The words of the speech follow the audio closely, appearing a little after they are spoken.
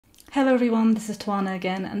Hello everyone, this is Tawana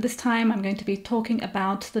again, and this time I'm going to be talking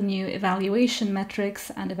about the new evaluation metrics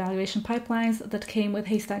and evaluation pipelines that came with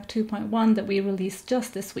Haystack 2.1 that we released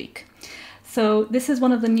just this week. So this is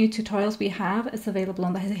one of the new tutorials we have. It's available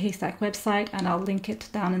on the Haystack website and I'll link it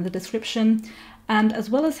down in the description. And as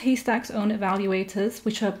well as Haystack's own evaluators,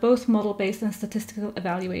 which are both model-based and statistical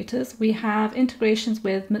evaluators, we have integrations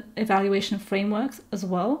with evaluation frameworks as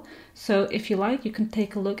well. So if you like, you can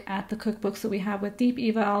take a look at the cookbooks that we have with Deep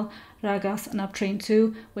Eval, RAGAS and Uptrain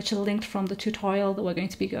 2, which are linked from the tutorial that we're going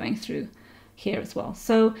to be going through here as well.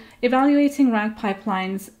 So evaluating RAG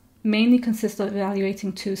pipelines mainly consists of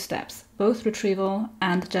evaluating two steps, both retrieval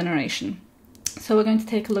and generation. So we're going to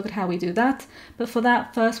take a look at how we do that, but for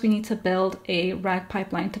that first we need to build a RAG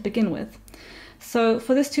pipeline to begin with. So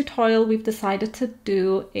for this tutorial we've decided to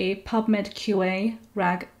do a PubMed QA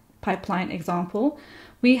RAG pipeline example.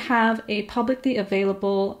 We have a publicly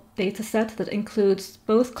available dataset that includes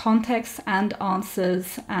both context and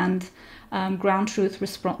answers and ground truth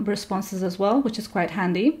responses as well, which is quite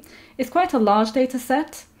handy. It's quite a large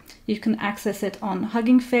dataset. You can access it on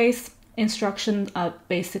Hugging Face. Instructions are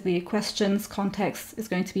basically questions, context is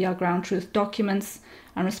going to be our ground truth documents,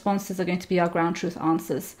 and responses are going to be our ground truth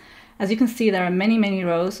answers. As you can see, there are many, many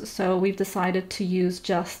rows, so we've decided to use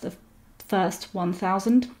just the first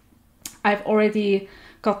 1000. I've already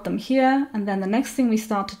got them here, and then the next thing we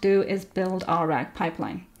start to do is build our RAG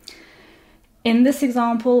pipeline. In this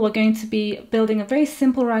example, we're going to be building a very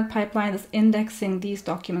simple RAG pipeline that's indexing these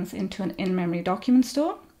documents into an in-memory document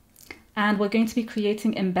store. And we're going to be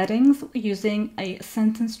creating embeddings using a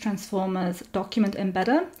sentence transformers document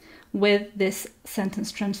embedder with this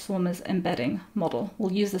sentence transformers embedding model.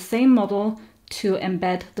 We'll use the same model to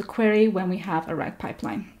embed the query when we have a RAG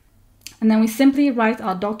pipeline. And then we simply write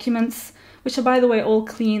our documents, which are, by the way, all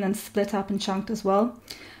clean and split up and chunked as well.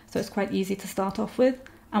 So it's quite easy to start off with.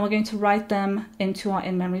 And we're going to write them into our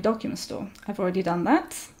in-memory document store. I've already done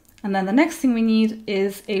that. And then the next thing we need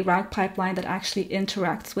is a RAG pipeline that actually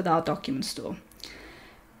interacts with our document store.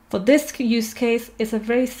 For this use case, it's a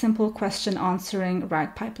very simple question answering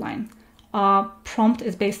RAG pipeline. Our prompt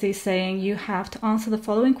is basically saying you have to answer the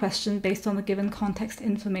following question based on the given context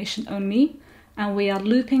information only, and we are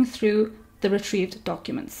looping through the retrieved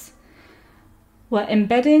documents. We're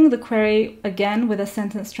embedding the query again with a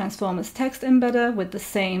sentence transformers text embedder with the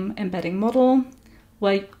same embedding model.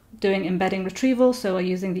 We're doing embedding retrieval, so we're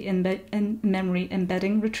using the in-memory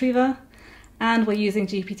embedding retriever, and we're using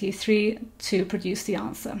GPT-3 to produce the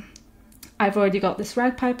answer. I've already got this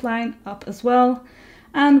RAG pipeline up as well,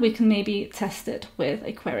 and we can maybe test it with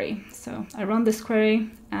a query. So I run this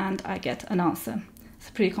query and I get an answer. It's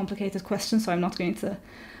a pretty complicated question, so I'm not going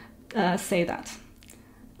to say that.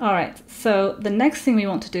 All right, so the next thing we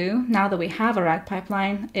want to do, now that we have a RAG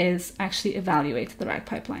pipeline, is actually evaluate the RAG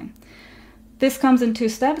pipeline. This comes in two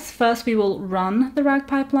steps. First, we will run the RAG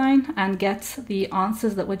pipeline and get the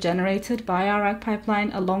answers that were generated by our RAG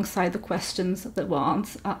pipeline alongside the questions that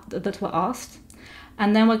were asked.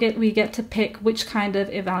 And then we get to pick which kind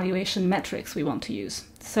of evaluation metrics we want to use.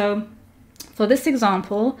 So for this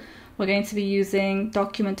example, we're going to be using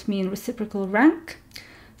document mean reciprocal rank,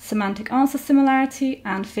 semantic answer similarity,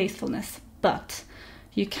 and faithfulness. But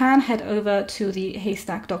you can head over to the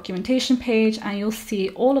Haystack documentation page and you'll see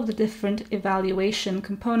all of the different evaluation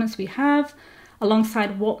components we have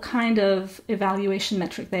alongside what kind of evaluation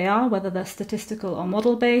metric they are, whether they're statistical or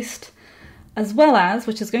model-based, as well as,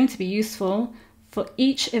 which is going to be useful, for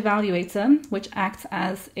each evaluator, which acts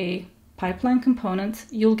as a pipeline component,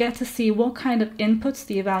 you'll get to see what kind of inputs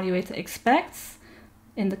the evaluator expects.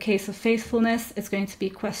 In the case of faithfulness, it's going to be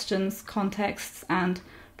questions, contexts, and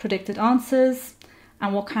predicted answers,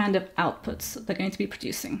 and what kind of outputs they're going to be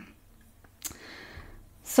producing.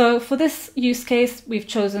 So for this use case, we've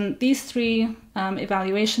chosen these three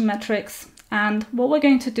evaluation metrics, and what we're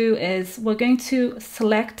going to do is we're going to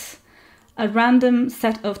select a random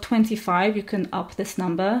set of 25, you can up this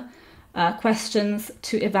number, questions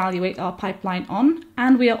to evaluate our pipeline on,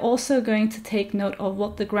 and we are also going to take note of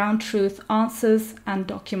what the ground truth answers and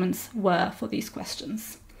documents were for these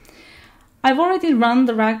questions. I've already run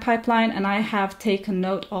the RAG pipeline and I have taken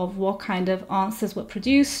note of what kind of answers were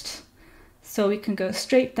produced, so we can go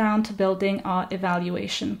straight down to building our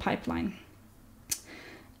evaluation pipeline.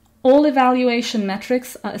 All evaluation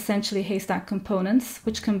metrics are essentially Haystack components,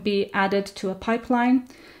 which can be added to a pipeline.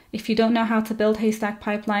 If you don't know how to build Haystack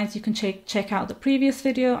pipelines, you can check out the previous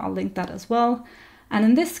video, I'll link that as well. And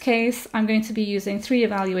in this case, I'm going to be using 3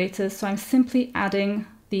 evaluators, so I'm simply adding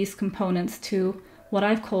these components to what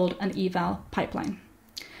I've called an eval pipeline.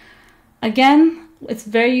 Again, it's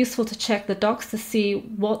very useful to check the docs to see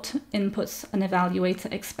what inputs an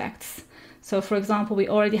evaluator expects. So for example, we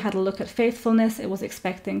already had a look at faithfulness. It was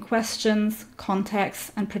expecting questions,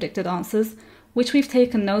 context, and predicted answers, which we've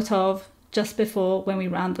taken note of just before when we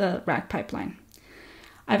ran the RAG pipeline.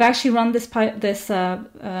 I've actually run this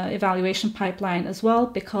evaluation pipeline as well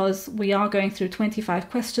because we are going through 25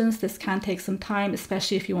 questions. This can take some time,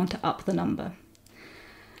 especially if you want to up the number.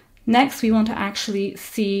 Next, we want to actually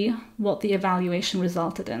see what the evaluation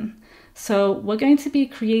resulted in. So we're going to be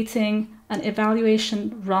creating an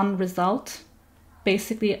evaluation run result,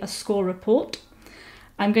 basically a score report.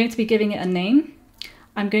 I'm going to be giving it a name.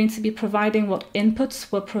 I'm going to be providing what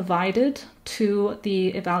inputs were provided to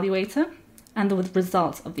the evaluator and the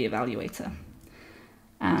results of the evaluator.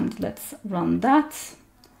 And let's run that,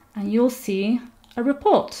 and you'll see a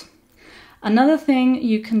report. Another thing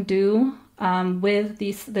you can do with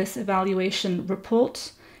this evaluation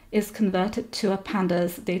report is convert it to a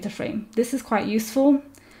pandas data frame. This is quite useful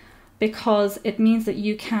because it means that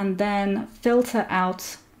you can then filter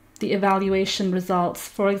out the evaluation results.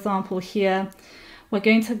 For example, here we're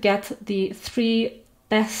going to get the 3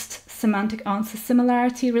 best semantic answer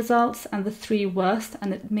similarity results and the 3 worst,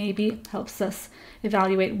 and it maybe helps us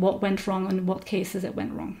evaluate what went wrong and in what cases it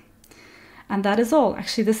went wrong. And that is all.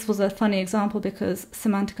 Actually, this was a funny example because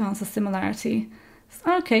semantic answer similarity,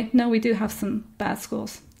 okay, no, we do have some bad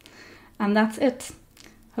scores. And that's it.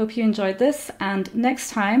 Hope you enjoyed this. And next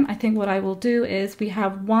time, I think what I will do is we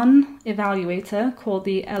have one evaluator called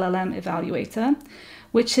the LLM evaluator,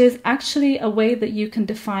 which is actually a way that you can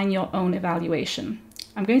define your own evaluation.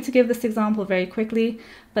 I'm going to give this example very quickly,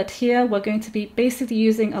 but here we're going to be basically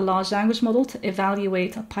using a large language model to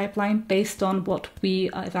evaluate a pipeline based on what we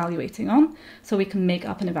are evaluating on, so we can make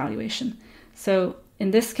up an evaluation. So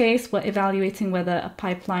in this case, we're evaluating whether a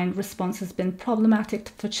pipeline response has been problematic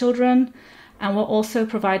for children, and we're also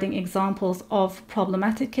providing examples of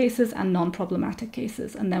problematic cases and non-problematic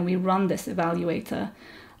cases, and then we run this evaluator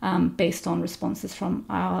based on responses from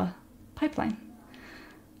our pipeline.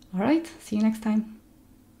 All right, see you next time.